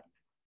solution.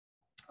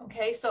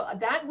 Okay, so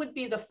that would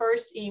be the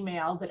first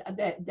email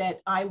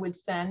that I would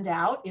send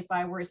out if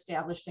I were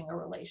establishing a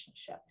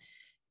relationship.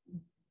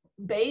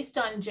 Based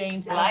on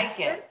Jane's answer, I like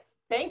it.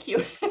 Thank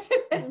you.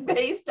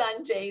 Based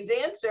on Jane's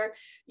answer,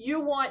 you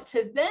want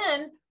to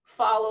then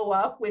follow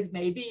up with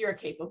maybe your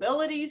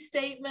capabilities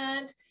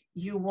statement.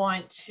 You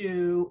want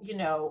to,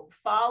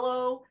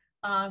 follow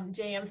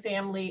JM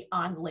Family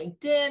on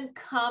LinkedIn,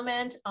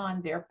 comment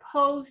on their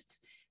posts,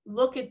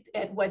 look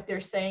at what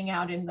they're saying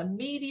out in the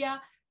media.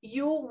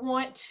 You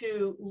want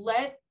to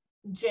let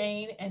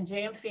Jane and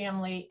JM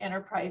Family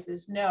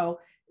Enterprises know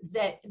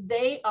that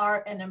they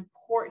are an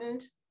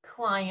important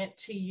client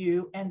to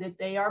you and that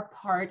they are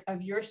part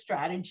of your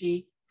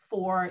strategy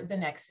for the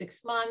next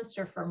 6 months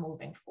or for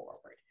moving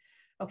forward.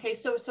 Okay,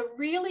 so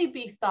really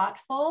be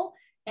thoughtful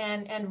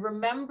and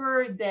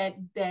remember that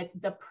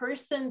the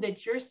person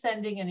that you're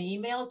sending an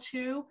email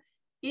to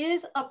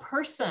is a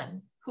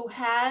person who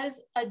has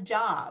a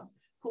job,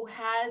 who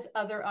has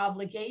other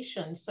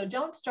obligations. So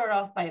don't start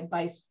off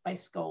by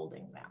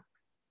scolding them.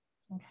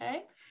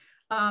 Okay.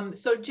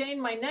 So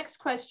Jane, my next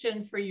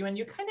question for you, and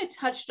you kind of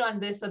touched on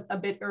this a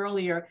bit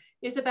earlier,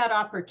 is about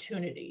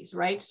opportunities,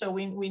 right? So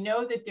we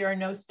know that there are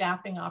no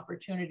staffing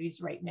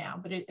opportunities right now,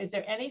 but is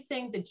there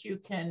anything that you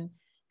can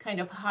kind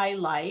of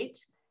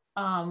highlight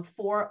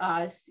for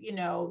us,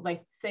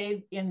 like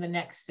say in the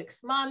next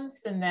 6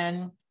 months and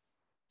then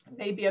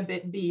maybe a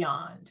bit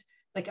beyond?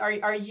 Like,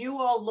 are you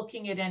all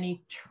looking at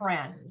any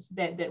trends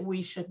that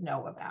we should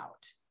know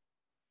about?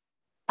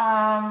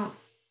 I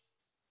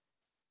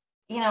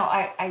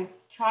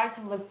tried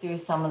to look through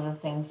some of the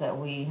things that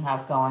we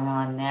have going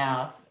on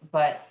now,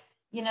 but,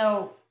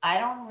 I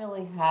don't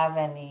really have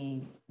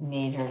any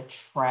major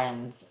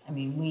trends. I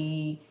mean,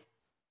 we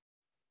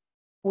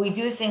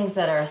do things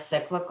that are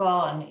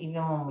cyclical, and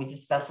even when we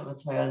discuss it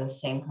with Toyota, the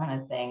same kind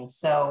of thing.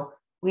 So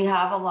we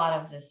have a lot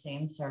of the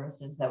same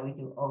services that we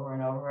do over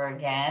and over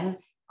again.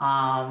 A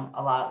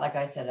lot, like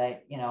I said,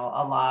 a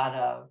lot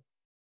of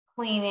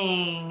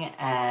cleaning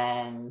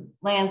and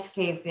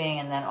landscaping.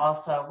 And then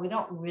also we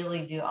don't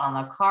really do on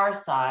the car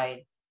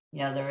side,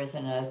 there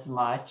isn't as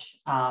much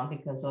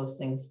because those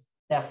things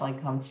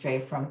definitely come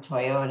straight from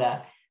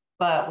Toyota.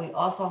 But we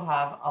also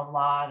have a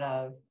lot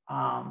of,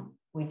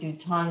 we do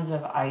tons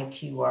of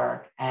IT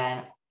work,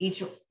 and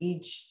each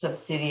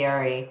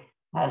subsidiary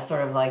has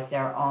sort of like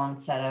their own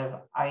set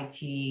of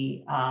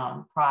IT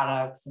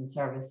products and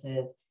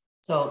services.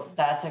 So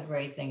that's a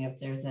great thing if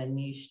there's a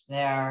niche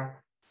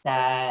there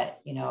that,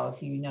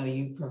 if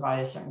you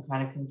provide a certain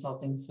kind of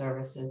consulting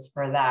services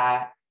for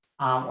that,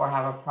 or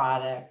have a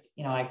product,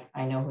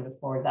 I know who to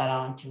forward that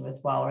on to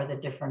as well, or the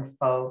different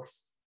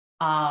folks.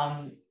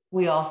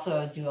 We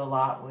also do a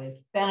lot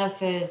with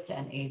benefits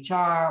and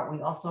HR.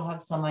 We also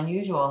have some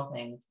unusual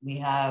things. We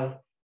have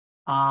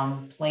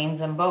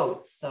planes and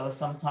boats. So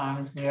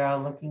sometimes we are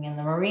looking in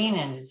the marine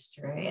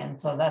industry.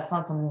 And so that's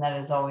not something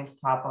that is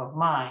always top of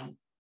mind.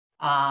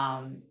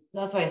 So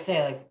that's why I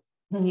say, like,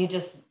 you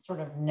just sort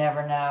of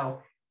never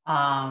know.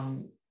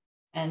 And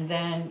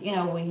then,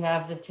 we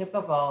have the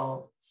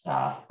typical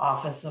stuff,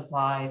 office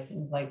supplies,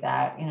 things like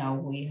that.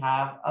 We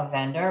have a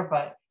vendor,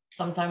 but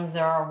sometimes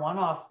there are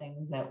one-off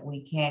things that we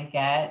can't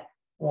get,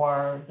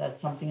 or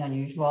that's something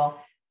unusual.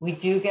 We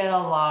do get a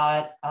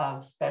lot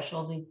of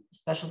specialty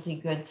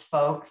goods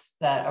folks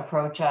that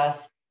approach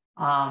us.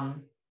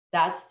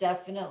 That's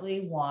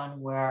definitely one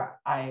where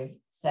I've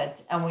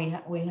said, and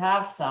we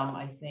have some,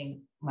 I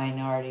think,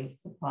 minority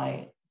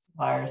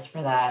suppliers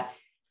for that.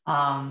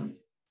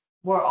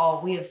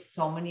 We have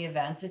so many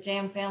events at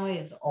JM Family.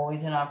 It's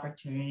always an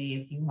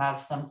opportunity if you have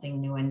something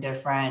new and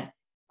different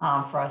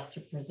for us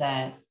to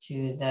present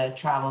to the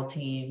travel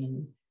team.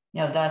 And,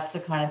 that's the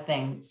kind of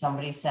thing.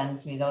 Somebody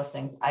sends me those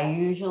things. I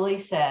usually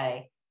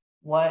say,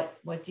 what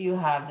do you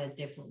have that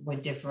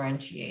would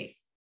differentiate?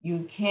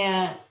 You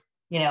can't,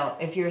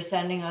 if you're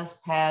sending us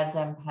pads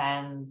and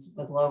pens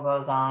with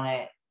logos on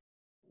it,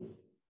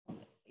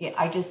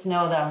 I just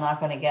know that I'm not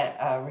going to get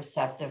a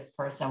receptive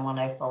person when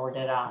I forward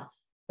it on.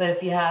 But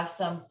if you have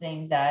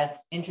something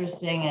that's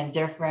interesting and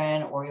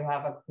different, or you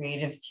have a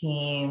creative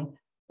team,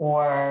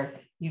 or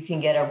you can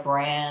get a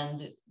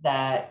brand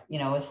that,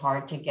 is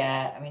hard to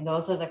get. I mean,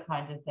 those are the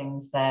kinds of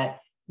things that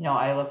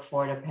I look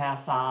forward to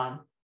pass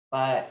on.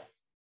 But,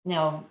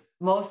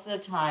 most of the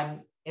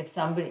time, if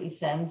somebody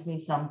sends me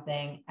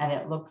something and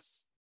it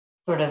looks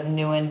sort of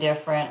new and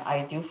different,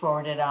 I do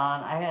forward it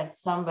on. I had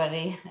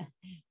somebody,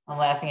 I'm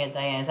laughing at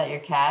Diane, is that your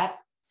cat?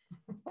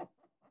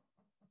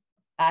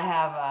 I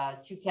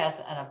have 2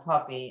 cats and a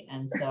puppy.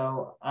 And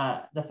so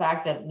the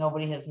fact that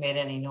nobody has made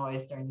any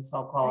noise during this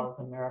whole call is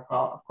a miracle.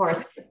 Of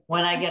course,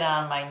 when I get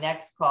on my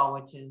next call,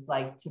 which is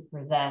like to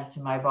present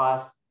to my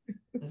boss,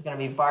 is going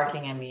to be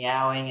barking and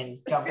meowing and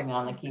jumping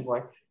on the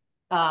keyboard.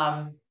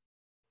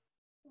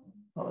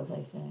 What was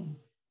I saying?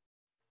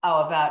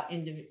 Oh, about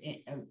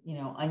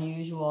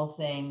unusual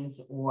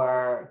things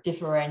or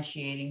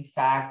differentiating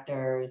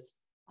factors.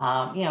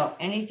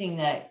 Anything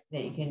that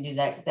you can do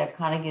that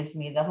kind of gives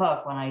me the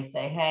hook when I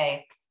say,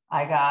 hey,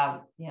 I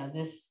got,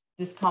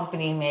 this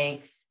company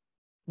makes,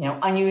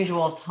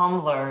 unusual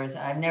tumblers.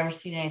 I've never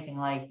seen anything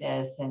like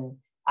this. And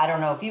I don't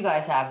know if you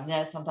guys have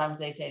this. Sometimes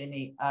they say to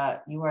me,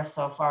 you are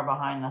so far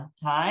behind the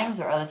times,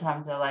 or other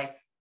times they're like,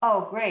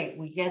 oh, great,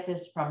 we get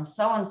this from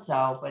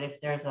so-and-so, but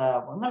if there's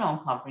a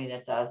women-owned company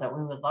that does it,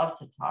 we would love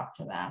to talk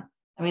to them.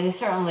 I mean, they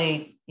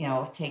certainly,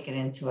 take it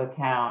into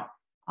account.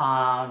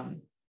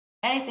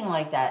 Anything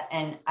like that.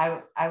 And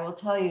I will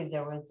tell you,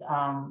 there was,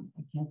 I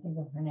can't think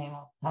of her name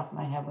off the top of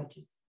my head, which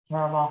is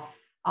terrible.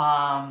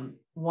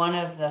 One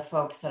of the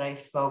folks that I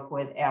spoke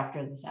with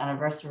after this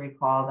anniversary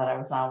call that I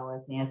was on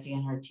with Nancy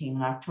and her team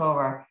in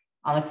October,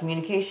 on the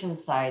communication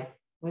side,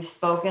 we've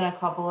spoken a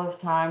couple of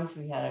times.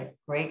 We had a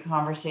great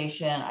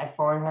conversation. I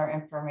forwarded her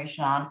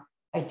information on.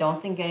 I don't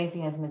think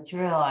anything has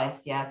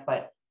materialized yet,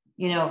 but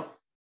you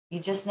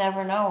just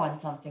never know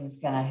when something's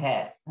going to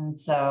hit. And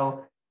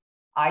so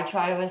I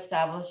try to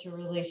establish a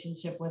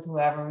relationship with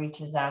whoever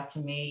reaches out to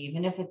me,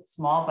 even if it's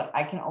small, but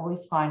I can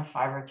always find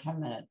 5 or 10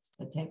 minutes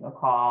to take a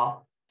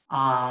call.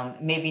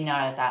 Maybe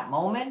not at that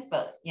moment,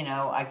 but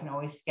I can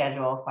always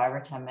schedule 5 or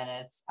 10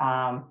 minutes.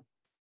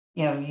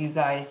 You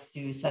guys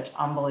do such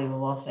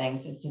unbelievable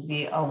things. And to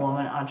be a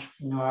woman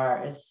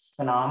entrepreneur is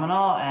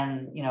phenomenal.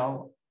 And,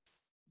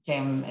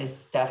 Jane is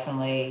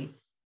definitely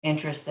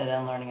interested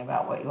in learning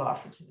about what you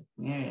offer to the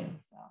community.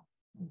 So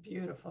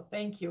beautiful.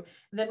 Thank you.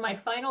 And then my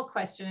final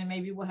question, and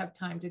maybe we'll have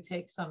time to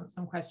take some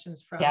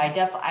questions from. Yeah, I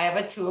have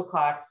a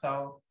 2:00,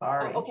 so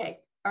sorry. Oh, okay.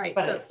 All right.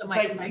 But,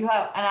 but you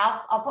have, and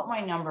I'll put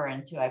my number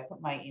in too. I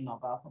put my email,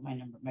 but I'll put my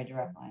number, my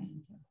direct line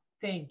in too.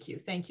 Thank you.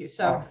 Thank you.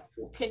 So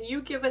can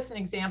you give us an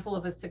example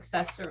of a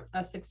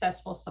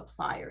successful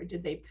supplier?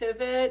 Did they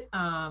pivot?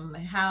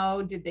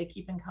 How did they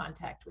keep in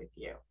contact with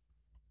you?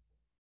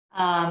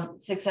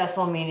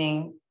 Successful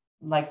meaning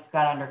like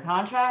got under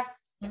contract,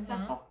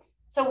 successful. Mm-hmm.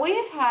 So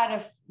we've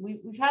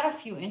had a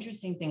few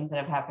interesting things that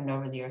have happened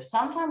over the years.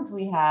 Sometimes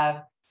we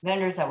have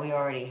vendors that we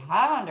already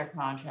have under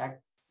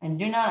contract and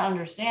do not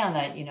understand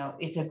that,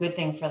 it's a good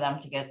thing for them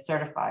to get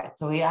certified.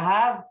 So we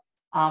have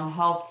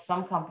helped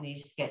some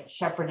companies get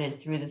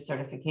shepherded through the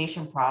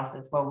certification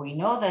process where we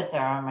know that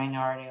they're a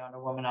minority-owned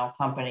or woman-owned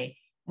company.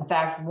 In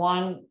fact,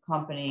 one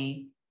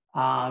company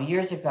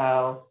years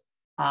ago,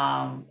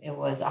 it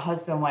was a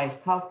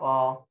husband-wife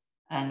couple,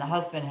 and the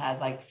husband had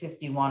like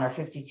 51 or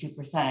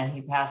 52%, and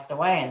he passed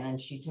away. And then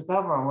she took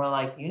over, and we're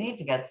like, you need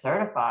to get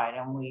certified.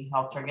 And we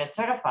helped her get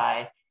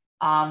certified.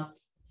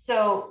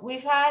 So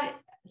we've had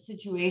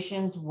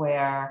situations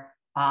where,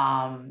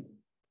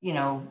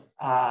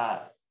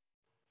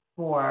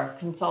 for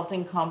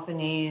consulting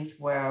companies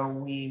where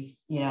we've,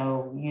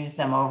 used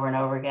them over and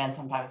over again,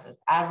 sometimes as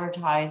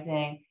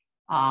advertising.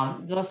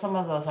 Some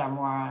of those are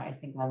more, I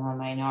think, on the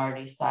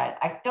minority side.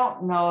 I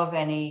don't know of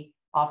any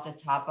off the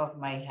top of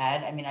my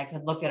head. I mean, I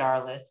could look at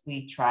our list.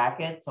 We track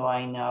it, so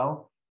I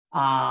know.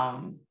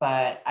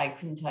 But I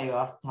couldn't tell you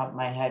off the top of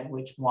my head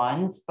which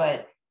ones.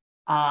 But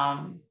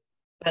I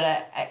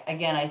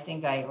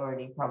think I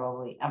already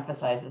probably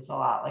emphasized this a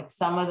lot. Like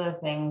some of the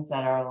things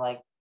that are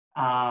like,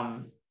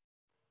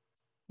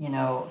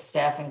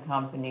 staffing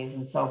companies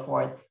and so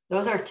forth,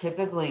 those are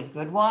typically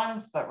good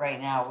ones. But right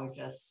now we're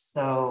just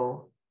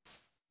so,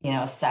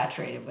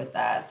 saturated with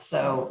that.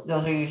 So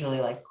those are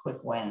usually like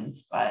quick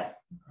wins, but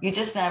you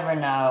just never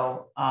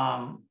know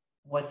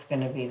what's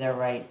going to be the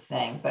right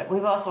thing. But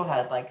we've also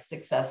had like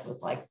success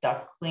with like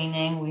duct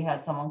cleaning. We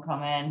had someone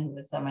come in who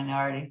was a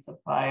minority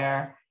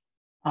supplier.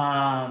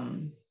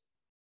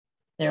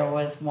 There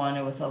was one,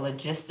 it was a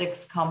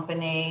logistics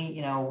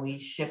company. We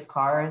ship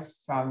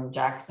cars from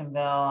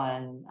Jacksonville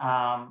and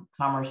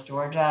Commerce,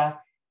 Georgia.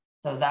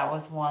 So that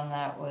was one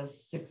that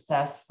was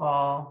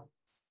successful.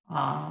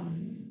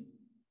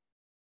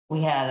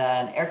 We had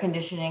an air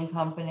conditioning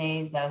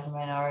company that was a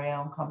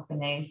minority-owned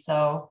company.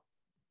 So,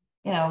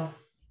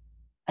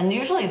 and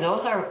usually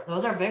those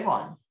are big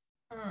ones.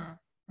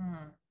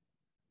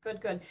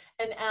 Good.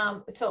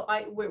 And so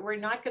we're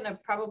not going to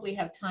probably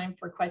have time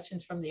for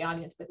questions from the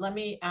audience, but let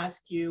me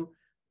ask you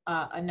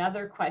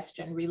another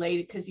question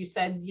related, because you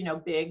said,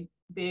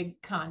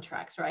 big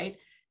contracts, right?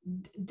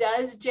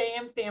 Does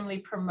JM Family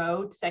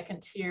promote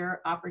second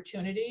tier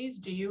opportunities?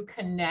 Do you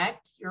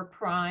connect your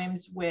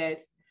primes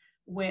with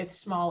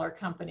smaller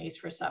companies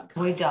for subcontractors?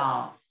 We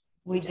don't.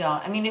 We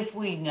don't. I mean, if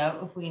we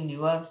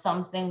knew of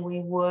something, we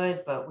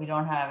would, but we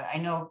don't have, I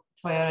know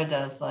Toyota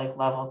does like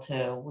level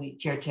 2,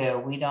 tier 2.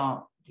 We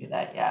don't do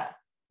that yet.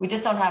 We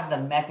just don't have the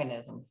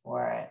mechanism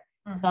for it.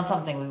 It's not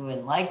something we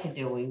wouldn't like to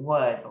do. We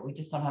would, but we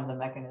just don't have the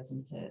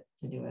mechanism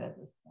to do it at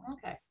this point.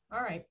 Okay.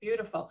 All right.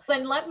 Beautiful.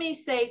 Then let me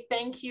say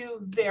thank you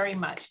very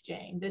much,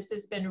 Jane. This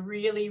has been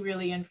really,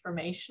 really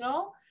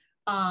informational.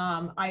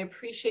 I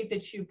appreciate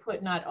that you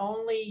put not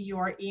only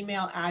your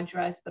email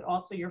address, but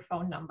also your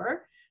phone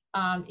number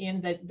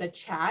in the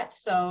chat.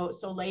 So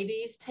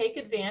ladies, take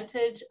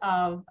advantage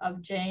of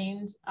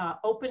Jane's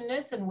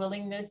openness and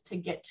willingness to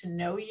get to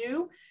know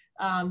you.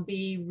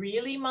 Be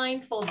really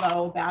mindful,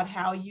 though, about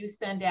how you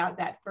send out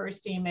that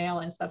first email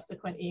and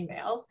subsequent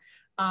emails,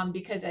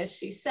 because as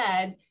she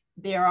said,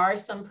 there are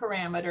some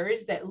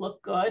parameters that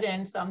look good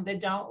and some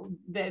that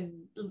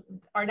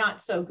are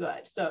not so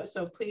good.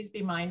 So please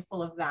be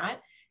mindful of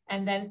that.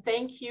 And then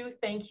thank you,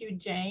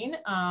 Jane.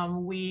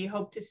 We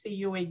hope to see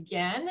you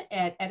again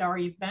at our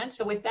event.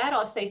 So with that,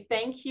 I'll say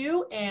thank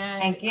you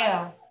and thank you.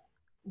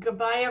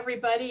 Goodbye,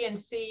 everybody, and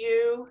see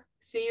you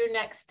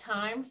next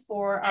time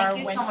for our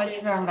Wednesday. Thank you so much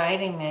for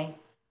inviting me.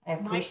 I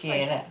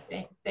appreciate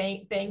it.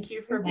 Thank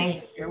you for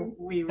being here.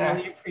 We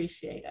really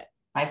appreciate it.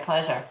 My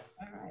pleasure.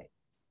 All right.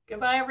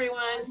 Goodbye,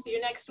 everyone. See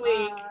you next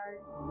week.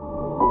 Bye.